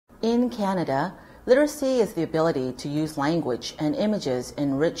In Canada, literacy is the ability to use language and images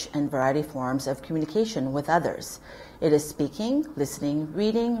in rich and variety forms of communication with others. It is speaking, listening,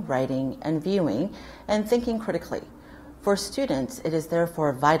 reading, writing, and viewing, and thinking critically. For students, it is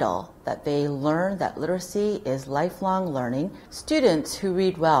therefore vital that they learn that literacy is lifelong learning. Students who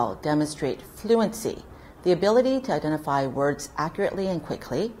read well demonstrate fluency, the ability to identify words accurately and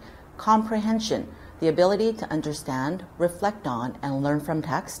quickly, comprehension, the ability to understand, reflect on, and learn from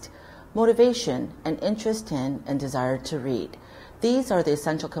text, motivation, and interest in and desire to read. These are the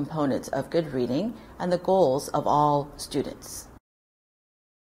essential components of good reading and the goals of all students.